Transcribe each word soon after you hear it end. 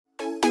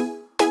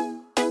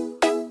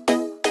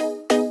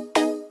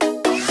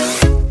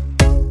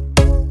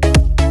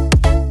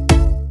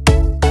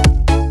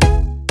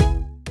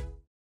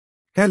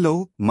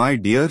Hello, my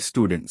dear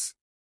students.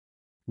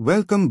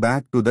 Welcome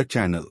back to the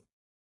channel.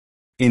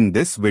 In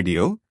this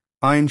video,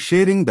 I am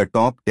sharing the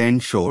top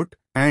 10 short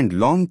and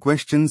long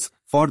questions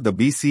for the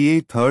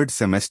BCA third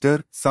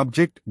semester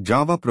subject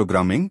Java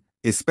Programming,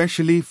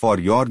 especially for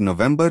your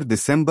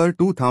November-December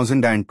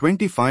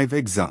 2025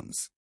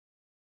 exams.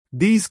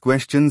 These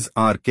questions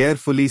are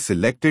carefully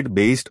selected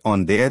based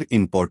on their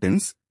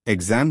importance,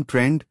 exam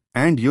trend,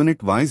 and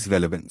unit-wise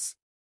relevance.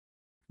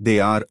 They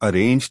are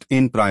arranged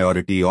in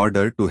priority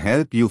order to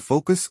help you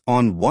focus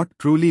on what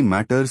truly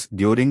matters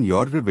during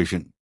your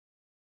revision.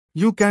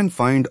 You can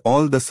find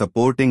all the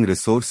supporting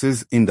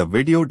resources in the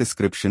video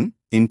description,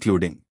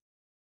 including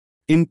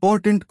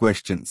important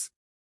questions,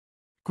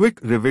 quick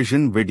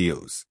revision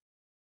videos,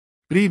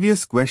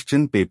 previous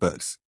question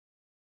papers.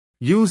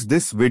 Use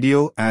this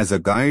video as a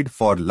guide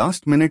for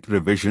last-minute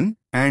revision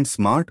and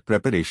smart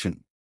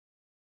preparation.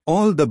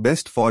 All the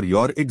best for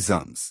your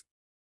exams.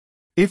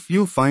 If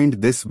you find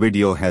this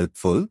video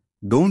helpful,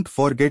 don't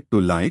forget to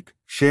like,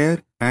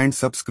 share, and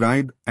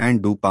subscribe,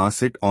 and do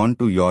pass it on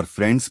to your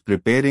friends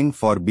preparing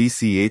for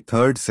BCA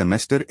third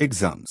semester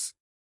exams.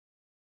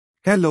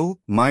 Hello,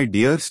 my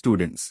dear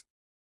students.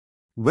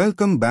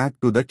 Welcome back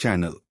to the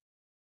channel.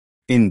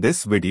 In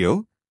this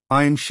video,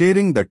 I am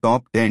sharing the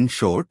top 10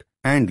 short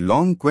and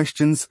long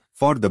questions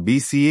for the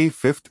BCA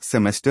 5th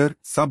semester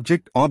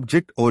subject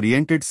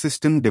Object-Oriented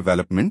System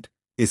Development,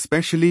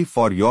 especially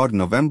for your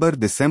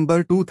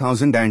November-December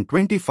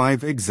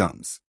 2025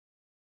 exams.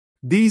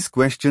 These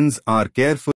questions are carefully